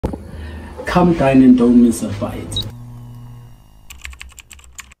Come dine and don't miss a bite.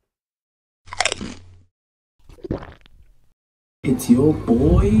 It's your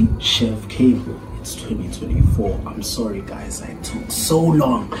boy, Chef Cable. It's 2024. I'm sorry guys, I took so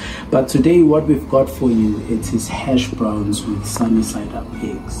long. But today what we've got for you, it is hash browns with Sunnyside up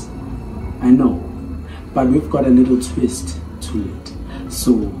eggs. I know, but we've got a little twist to it.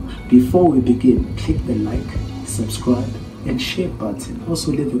 So before we begin, click the like, subscribe and share button.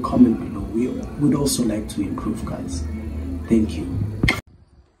 Also leave a comment below. We would also like to improve, guys. Thank you.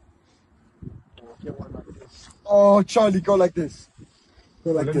 Get one like this. Oh, Charlie, go like this.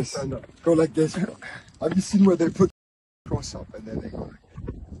 Go like this. Go like this. Have you seen where they put the cross up and then they go like this?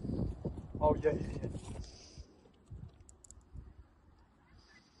 Oh, yeah.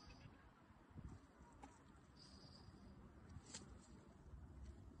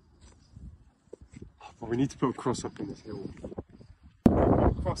 But we need to put a cross up in this hill.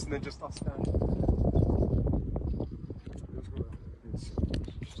 Cross and then just us standing.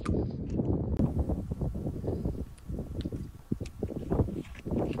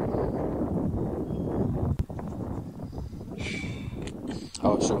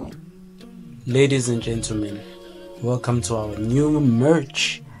 Oh, sure. Ladies and gentlemen, welcome to our new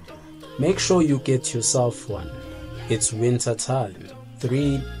merch. Make sure you get yourself one. It's winter time.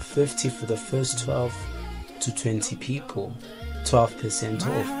 $3.50 for the first 12 to 20 people. 12%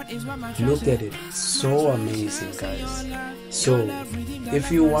 off. Look at it. So amazing, guys. So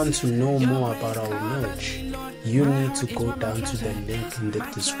if you want to know more about our merch, you need to go down to the link in the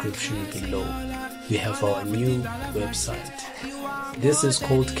description below. We have our new website. This is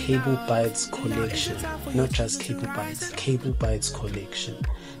called Cable Bites Collection. Not just Cable Bites, Cable Bites Collection.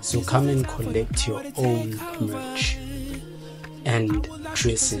 So come and collect your own merch and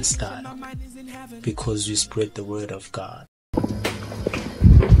dress in style, because we spread the word of God.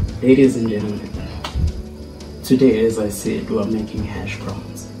 Ladies and gentlemen, today, as I said, we are making hash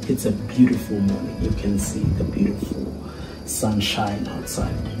browns. It's a beautiful morning. You can see the beautiful sunshine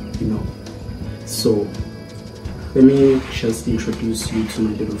outside, you know. So let me just introduce you to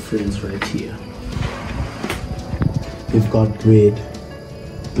my little friends right here. We've got bread,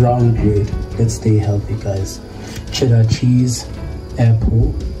 brown bread. Let's stay healthy, guys. Cheddar cheese,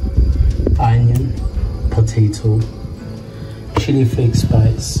 apple, onion, potato, chili flake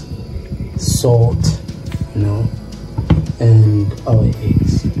spice, salt, you know, and our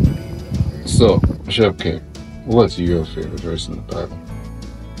eggs. So, Chef K, what's your favorite verse in the Bible?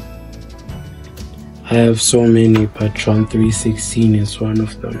 I have so many, but John 3:16 is one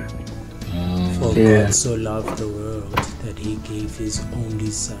of them. For God so loved the world that he gave his only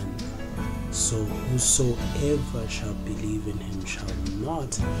son, so whosoever shall believe in him shall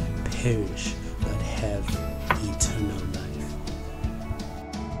not perish, but have eternal life.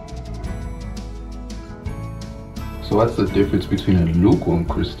 So what's the difference between a lukewarm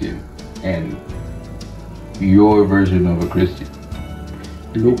Christian and your version of a Christian?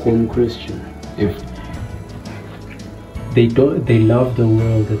 Lukewarm Christian. If they love the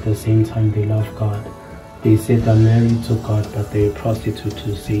world, at the same time they love God. They say they're married to God, but they're a prostitute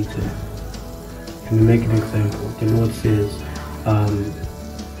to Satan. Let me make an example. The Lord says,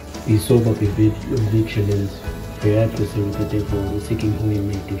 be sober, be vigilant, for your adversary the devil is seeking whom he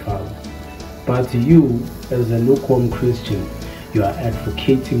may devour. But you, as a lukewarm Christian, you are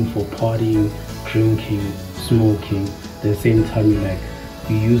advocating for partying, drinking, smoking. At the same time,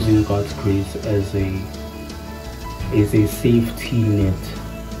 you're using God's grace as a safety net.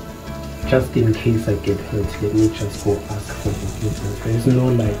 Just in case I get hurt, let me just go ask for forgiveness. There's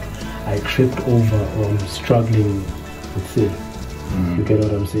no I tripped over or I'm struggling with sin. You get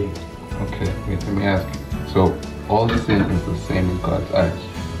what I'm saying? Okay, wait, let me ask you. So all the sin is the same in God's eyes?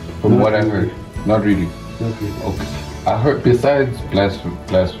 From what I heard. Not really? Not really. Okay. I heard, besides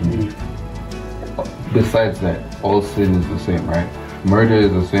blasphemy, besides that, all sin is the same, right? Murder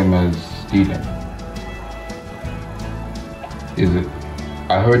is the same as stealing. Is it?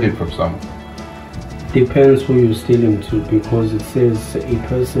 I heard it from some. Depends who you're stealing to, because it says a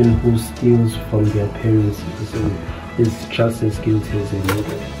person who steals from their parents is just as guilty as a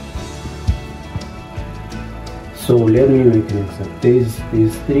murderer. So let me make an example.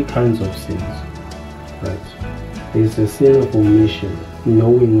 There's three kinds of sins, right? There's a sin of omission,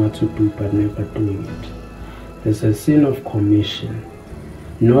 knowing what to do but never doing it. There's a sin of commission,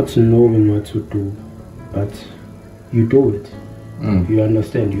 not knowing what to do, but you do it. You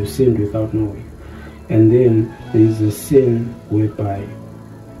understand, you sinned without knowing. And then there's a sin whereby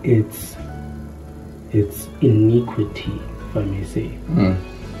it's iniquity, if I may say.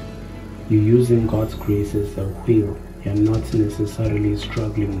 You're using God's grace as a wheel you're not necessarily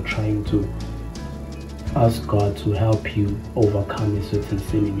struggling, trying to ask God to help you overcome a certain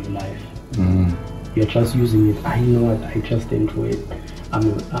sin in your life. You're just using it. I know what, I just enjoy it. I'm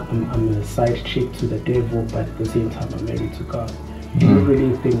a side chick to the devil, but at the same time I'm married to God. Do you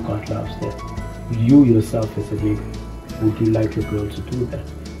really think God loves that? You yourself as a nigga, would you like your girl to do that?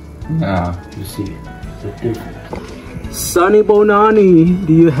 Nah. You see, the difference. Sunny Bonani,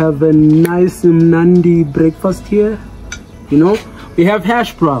 do you have a nice Nandi breakfast here? You know, we have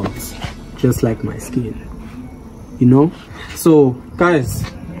hash browns, just like my skin. You know, so guys,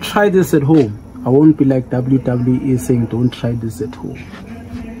 try this at home. I won't be like WWE saying don't try this at home.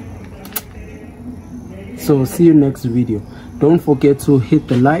 So see you next video. Don't forget to hit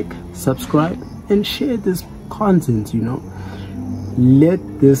the like, subscribe, and share this content, you know. Let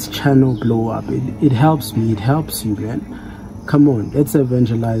this channel blow up. It helps me, it helps you, man. Come on, let's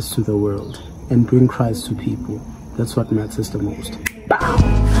evangelize to the world and bring Christ to people. That's what matters the most. Bow.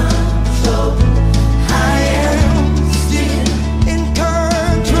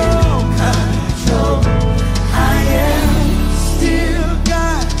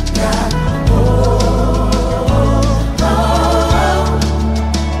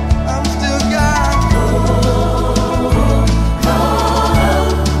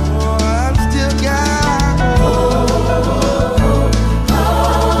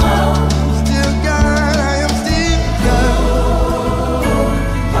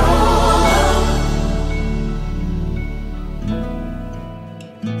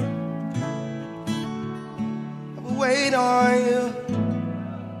 Wait on you.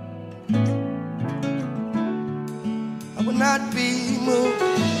 I will not be moved.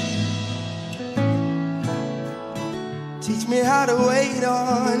 Teach me how to wait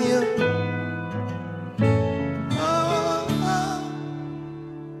on you.